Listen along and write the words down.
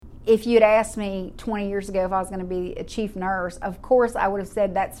if you'd asked me 20 years ago if I was going to be a chief nurse, of course I would have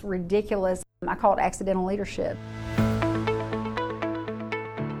said that's ridiculous. I call it accidental leadership.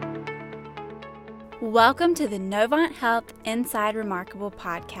 Welcome to the Novant Health Inside Remarkable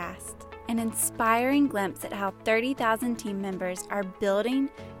podcast, an inspiring glimpse at how 30,000 team members are building,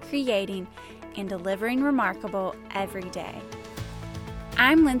 creating, and delivering remarkable every day.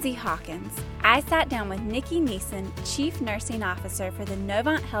 I'm Lindsay Hawkins. I sat down with Nikki Neeson, Chief Nursing Officer for the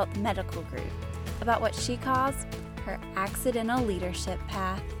Novant Health Medical Group, about what she calls her accidental leadership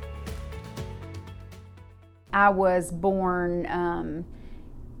path. I was born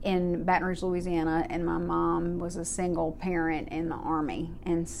in Baton Rouge, Louisiana, and my mom was a single parent in the Army.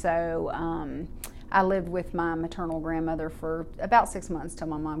 And so I lived with my maternal grandmother for about 6 months till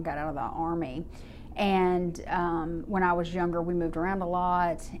my mom got out of the Army. And when I was younger, we moved around a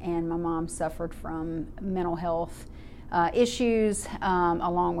lot, and my mom suffered from mental health issues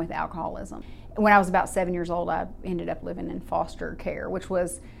along with alcoholism. When I was about 7 years old, I ended up living in foster care, which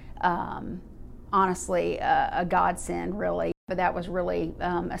was honestly a godsend, really. But that was really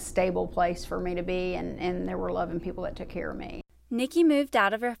a stable place for me to be, and there were loving people that took care of me. Nikki moved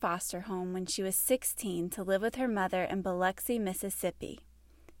out of her foster home when she was 16 to live with her mother in Biloxi, Mississippi.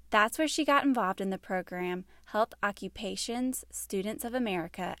 That's where she got involved in the program Health Occupations Students of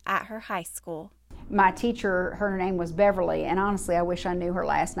America at her high school. My teacher, her name was Beverly, and honestly I wish I knew her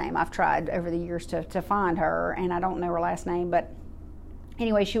last name. I've tried over the years to find her, and I don't know her last name, but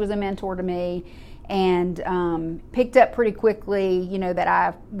anyway, she was a mentor to me, and picked up pretty quickly, that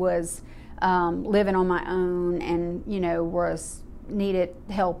I was living on my own, and, needed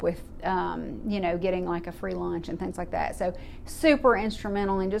help with, getting like a free lunch and things like that. So super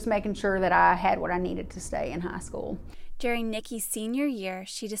instrumental in just making sure that I had what I needed to stay in high school. During Nikki's senior year,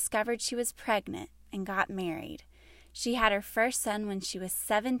 she discovered she was pregnant and got married. She had her first son when she was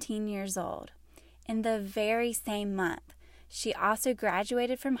 17 years old. In the very same month, she also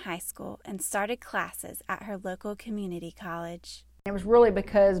graduated from high school and started classes at her local community college. It was really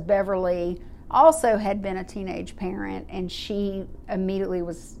because Beverly also had been a teenage parent, and she immediately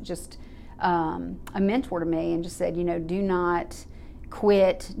was just a mentor to me and just said, do not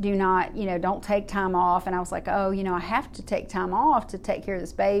quit, don't take time off. And I was like, I have to take time off to take care of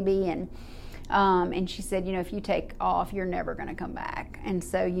this baby. And she said, if you take off, you're never going to come back. And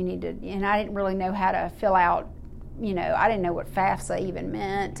so you need to, and I didn't really know how to fill out, I didn't know what FAFSA even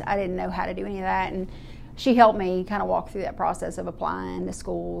meant. I didn't know how to do any of that. And she helped me kind of walk through that process of applying to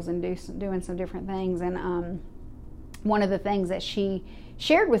schools and doing some different things. And one of the things that she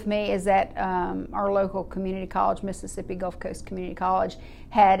shared with me is that our local community college, Mississippi Gulf Coast Community College,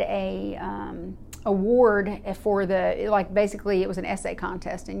 had a award for basically it was an essay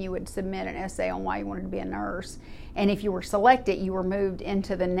contest, and you would submit an essay on why you wanted to be a nurse. And if you were selected, you were moved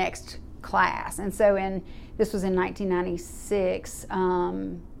into the next class. And so this was in 1996,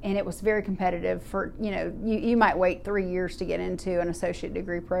 and it was very competitive for, you might wait 3 years to get into an associate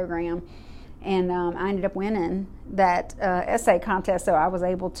degree program. And I ended up winning that essay contest, so I was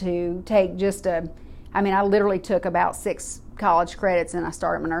able to take I literally took about 6 college credits, and I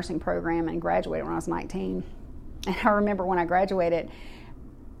started my nursing program and graduated when I was 19. And I remember when I graduated,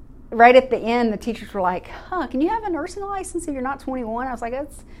 right at the end, the teachers were like, can you have a nursing license if you're not 21? I was like,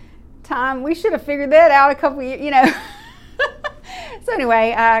 that's time. We should have figured that out a couple years, So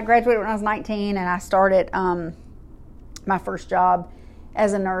anyway, I graduated when I was 19, and I started my first job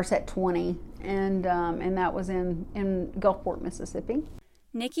as a nurse at 20, and that was in Gulfport, Mississippi.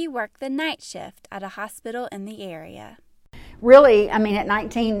 Nikki worked the night shift at a hospital in the area. Really, at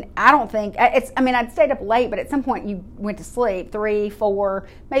 19, I don't think, I'd stayed up late, but at some point you went to sleep, 3, 4,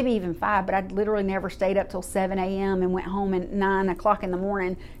 maybe even 5, but I literally never stayed up till 7 a.m. and went home at 9 o'clock in the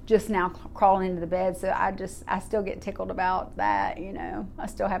morning, just now crawling into the bed. So I still get tickled about that, I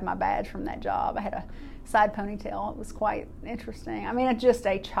still have my badge from that job. I had a side ponytail. It was quite interesting. Just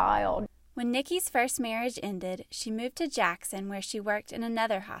a child. When Nikki's first marriage ended, she moved to Jackson, where she worked in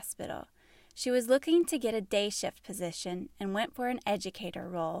another hospital. She was looking to get a day shift position and went for an educator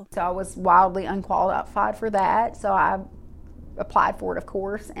role. So I was wildly unqualified for that, so I applied for it, of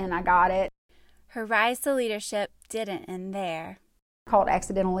course, and I got it. Her rise to leadership didn't end there. Called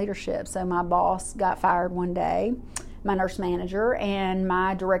accidental leadership. So my boss got fired one day, my nurse manager, and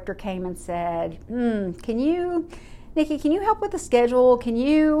my director came and said, Nikki, can you help with the schedule? Can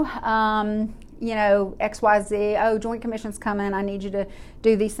you, XYZ, Joint Commission's coming, I need you to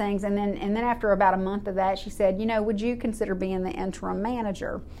do these things. And then after about a month of that, she said, would you consider being the interim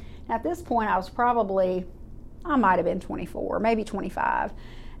manager? Now, at this point, I might have been 24, maybe 25.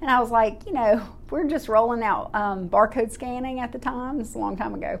 And I was like, we're just rolling out barcode scanning at the time. This is a long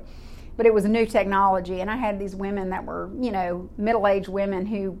time ago. But it was a new technology. And I had these women that were, middle-aged women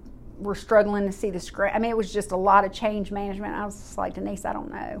who were struggling to see the screen. I mean, it was just a lot of change management. I was just like, Denise, I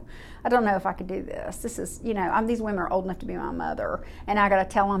don't know if I could do this. This is, these women are old enough to be my mother, and I got to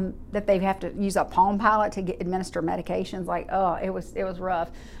tell them that they have to use a Palm Pilot to administer medications. Like, it was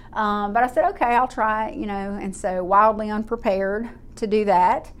rough. But I said, okay, I'll try it, and so wildly unprepared to do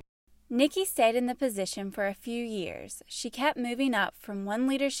that. Nikki stayed in the position for a few years. She kept moving up from one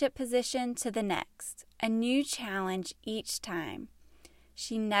leadership position to the next, a new challenge each time.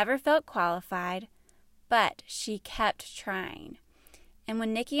 She never felt qualified, but she kept trying. And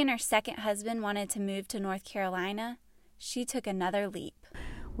when Nikki and her second husband wanted to move to North Carolina, she took another leap.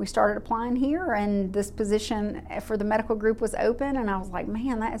 We started applying here, and this position for the medical group was open, and I was like,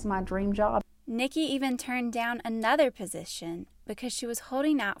 man, that is my dream job. Nikki even turned down another position because she was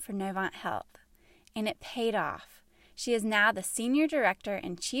holding out for Novant Health, and it paid off. She is now the Senior Director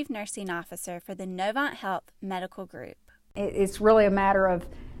and Chief Nursing Officer for the Novant Health Medical Group. It's really a matter of,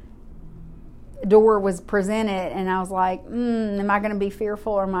 a door was presented, and I was like, am I going to be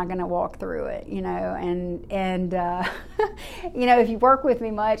fearful, or am I going to walk through it? And if you work with me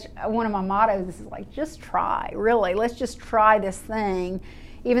much, one of my mottos is like, just try. Really, let's just try this thing,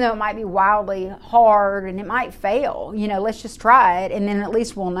 even though it might be wildly hard and it might fail. Let's just try it, and then at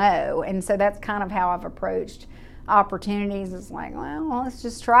least we'll know. And so that's kind of how I've approached opportunities. It's like, well, let's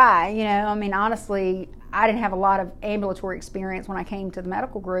just try. Honestly, I didn't have a lot of ambulatory experience when I came to the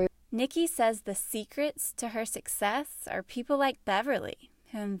medical group. Nikki says the secrets to her success are people like Beverly,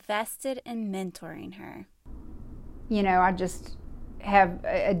 who invested in mentoring her. I just have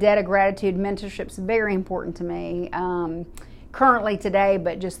a debt of gratitude. Mentorship's very important to me. Currently today,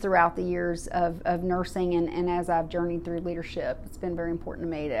 but just throughout the years of nursing and as I've journeyed through leadership, it's been very important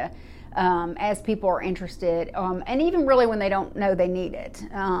to me to, as people are interested, and even really when they don't know they need it,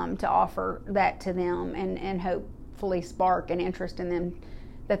 to offer that to them and hopefully spark an interest in them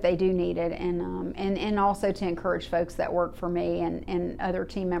that they do need it, and also to encourage folks that work for me and other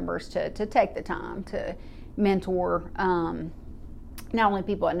team members to take the time to mentor not only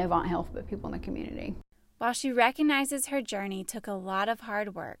people at Novant Health, but people in the community. While she recognizes her journey took a lot of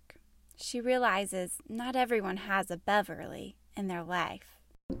hard work, she realizes not everyone has a Beverly in their life.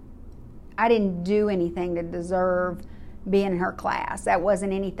 I didn't do anything to deserve being in her class. That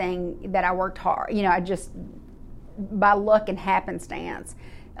wasn't anything that I worked hard. I just, by luck and happenstance,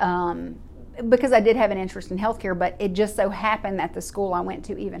 because I did have an interest in healthcare, but it just so happened that the school I went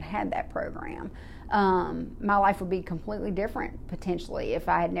to even had that program. My life would be completely different, potentially, if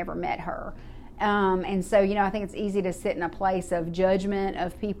I had never met her. And so, I think it's easy to sit in a place of judgment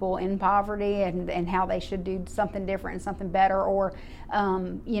of people in poverty and how they should do something different and something better, or,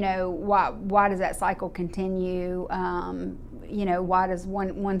 why does that cycle continue? Why does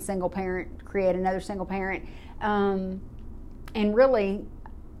one single parent create another single parent? And really,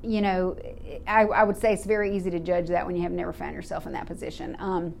 I would say it's very easy to judge that when you have never found yourself in that position.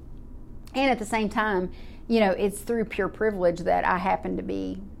 And at the same time, it's through pure privilege that I happen to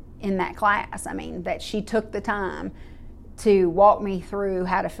be in that class. That she took the time to walk me through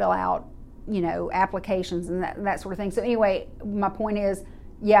how to fill out, applications and that sort of thing. So anyway, my point is,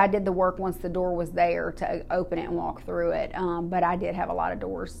 I did the work once the door was there to open it and walk through it. But I did have a lot of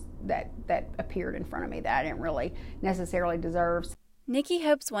doors that appeared in front of me that I didn't really necessarily deserve. Nikki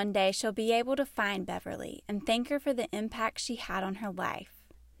hopes one day she'll be able to find Beverly and thank her for the impact she had on her life.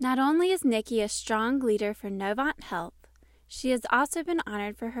 Not only is Nikki a strong leader for Novant Health, she has also been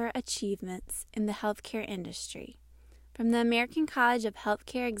honored for her achievements in the healthcare industry, from the American College of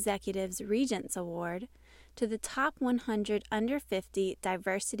Healthcare Executives Regents Award to the Top 100 Under 50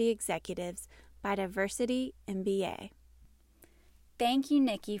 Diversity Executives by Diversity MBA. Thank you,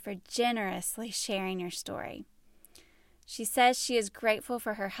 Nikki, for generously sharing your story. She says she is grateful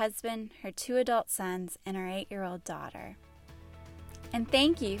for her husband, her 2 adult sons, and her 8-year-old daughter. And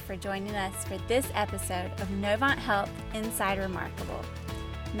thank you for joining us for this episode of Novant Health Inside Remarkable.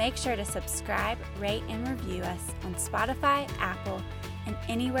 Make sure to subscribe, rate, and review us on Spotify, Apple, and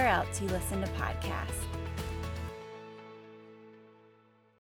anywhere else you listen to podcasts.